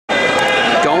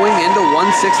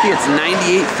160. It's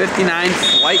 98.59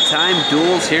 flight time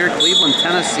duels here, Cleveland,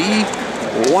 Tennessee.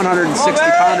 160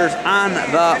 pounders on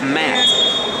the mat.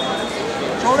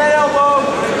 Hold that elbow.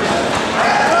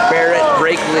 Barrett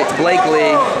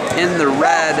Blakely in the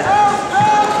red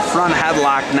front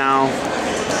headlock now.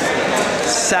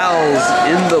 Sells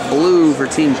in the blue for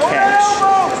Team Cash.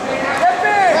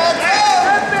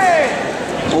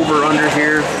 Over under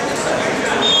here.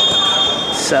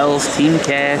 Sells Team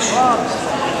Cash.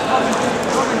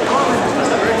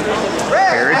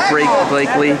 Barrett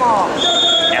Blakely,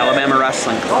 Alabama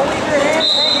Wrestling Club.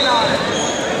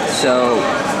 So,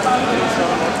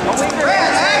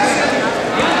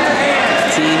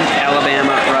 Team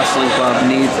Alabama Wrestling Club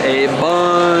needs a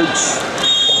bunch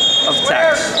of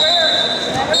techs.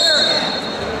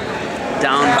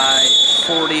 Down by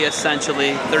 40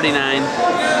 essentially, 39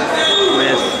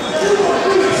 with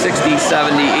 60,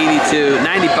 70, 82,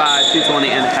 95, 220,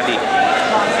 and heavy.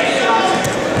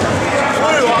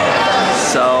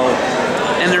 So,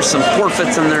 and there's some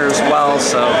forfeits in there as well,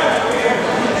 so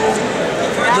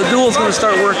the duel's going to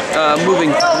start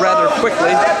moving rather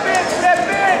quickly.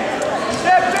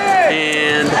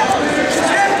 And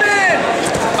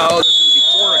oh, there's going to be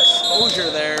 4 exposure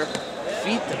there.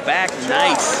 Feet to back,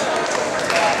 nice.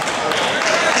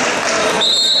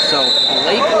 So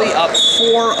Blakely up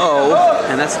 4-0,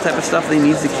 and that's the type of stuff that he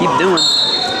needs to keep doing.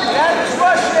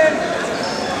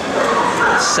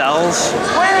 Sells,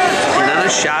 and on a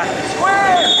shot.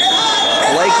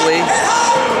 Blakely,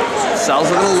 Sells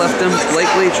are going to lift him.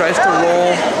 Blakely tries to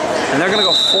roll, and they're going to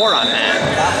go 4 on that.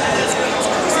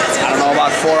 I don't know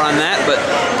about 4 on that, but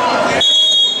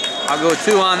I'll go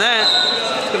 2 on that.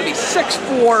 It's going to be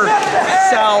 6-4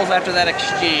 Sells after that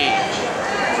exchange.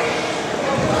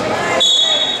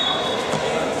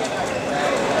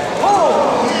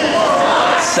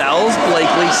 Sells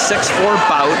Blakely 6-4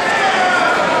 bout.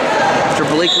 After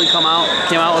Blakely came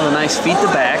out with a nice feet to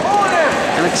back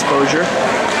and exposure.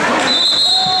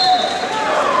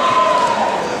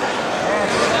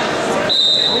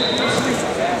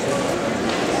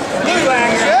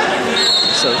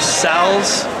 So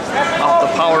Sells off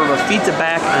the power of a feet to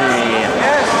back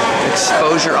and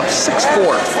exposure up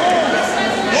 6-4.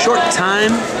 Short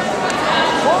time.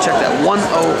 Check that,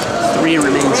 1:03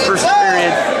 remains first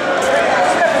period.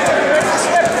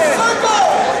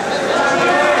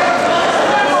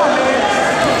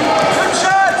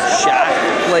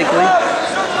 Blakely.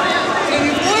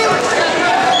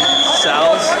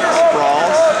 Sells,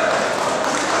 sprawls.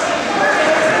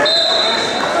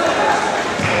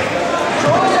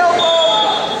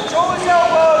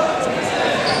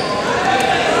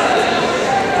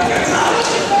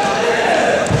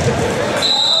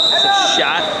 It's a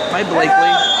shot by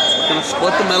Blakely. Gonna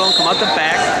split the middle and come out the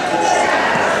back.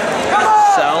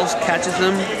 Sells catches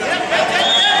him.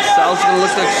 Sells gonna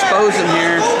look to expose him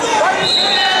here.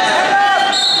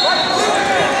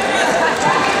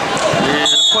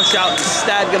 Push out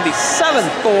instead, gonna be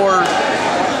 7-4.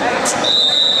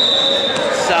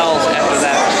 Sells after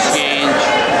that exchange.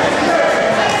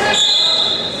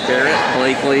 Barrett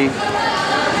Blakely,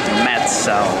 Matt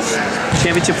Sells.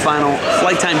 Championship final,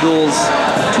 Flight Time Duels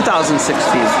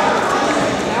 2016.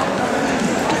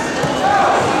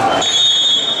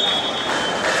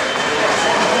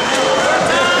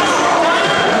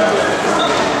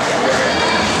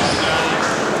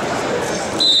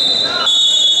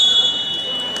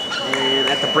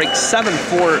 Break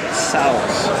 7-4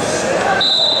 Sells.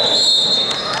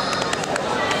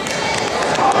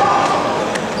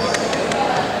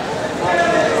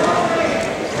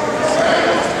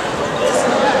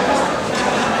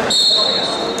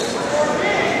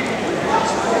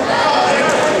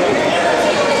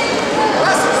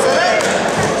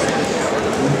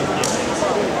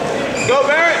 Go,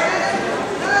 Barrett!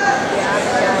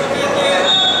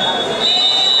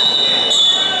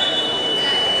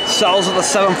 Sells with a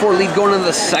 7-4 lead going into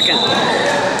the second.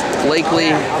 Blakely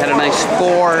had a nice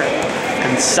 4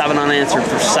 and 7 unanswered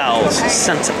for Sells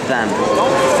since then.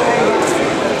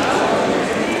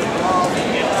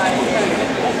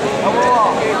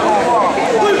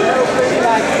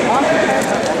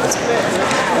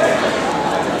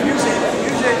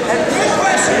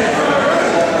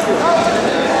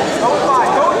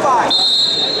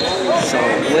 So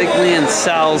Blakely and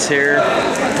Sells here.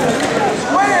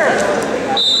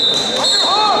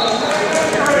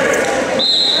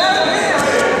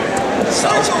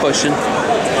 Sells pushing.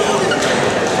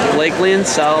 Blakely and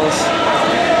Sells.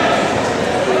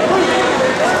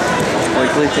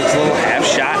 Blakely takes a little half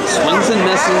shot, swings and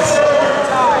misses.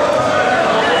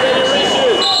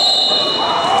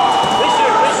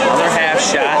 Another half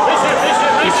shot.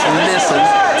 Keeps missing.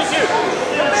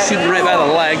 Shooting right by the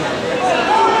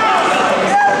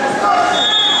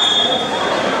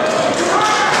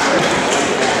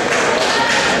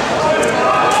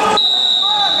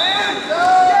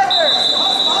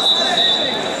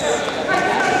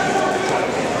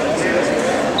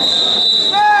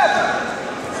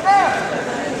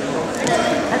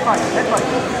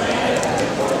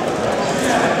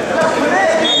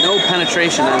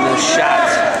penetration on those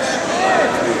shots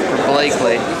for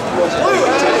Blakely.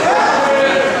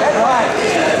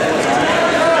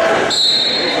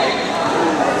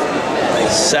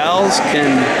 Sal's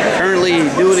can currently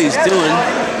do what he's doing.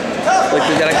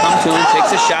 Blakely's got to come to him,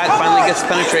 takes a shot, finally gets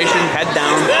penetration, head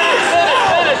down.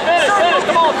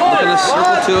 Looking to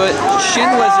circle to it.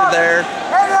 Shin Wizard there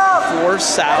for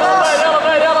Sal's.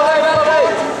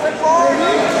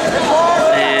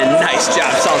 And nice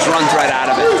job. Sal's runs right out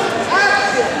of it.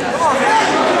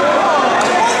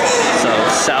 So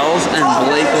Sal's and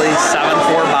Blakely,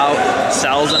 7-4 bout.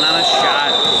 Sal's in on a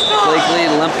shot. Blakely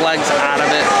limp legs out of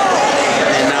it.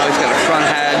 And now he's got a front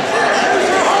head.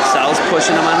 Sal's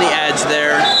pushing him on the edge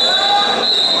there.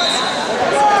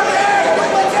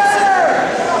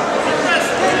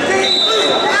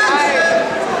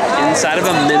 Inside of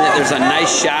a minute, there's a nice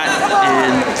shot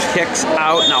and kicks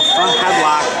out. Now front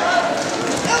headlock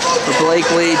for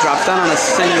Blakely. Drops down on a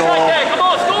single.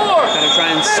 Gotta try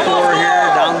and score here.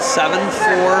 Down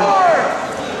 7-4.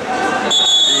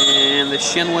 And the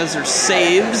Shin Wizard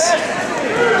saves.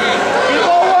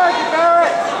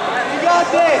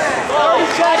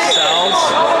 Sal's.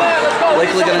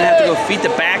 Blakely gonna have to go feet to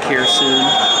back here soon.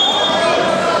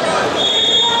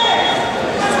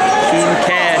 Team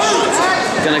Cash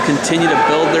going to continue to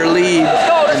build their lead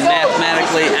and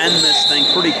mathematically end this thing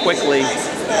pretty quickly.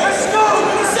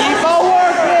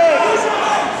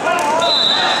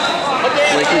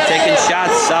 Blakely taking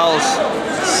shots, Sal's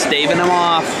staving him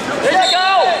off. There you go!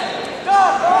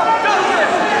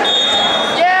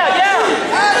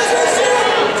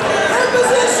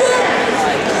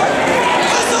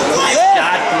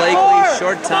 Shot, Blakely,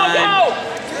 short time.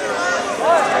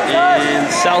 And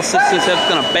Sal sits his hips,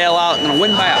 going to bail out, going to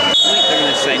win by a point. They're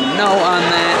going to say no on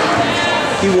that.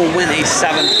 He will win a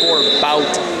 7-4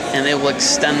 bout, and they will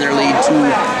extend their lead to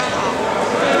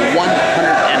 100.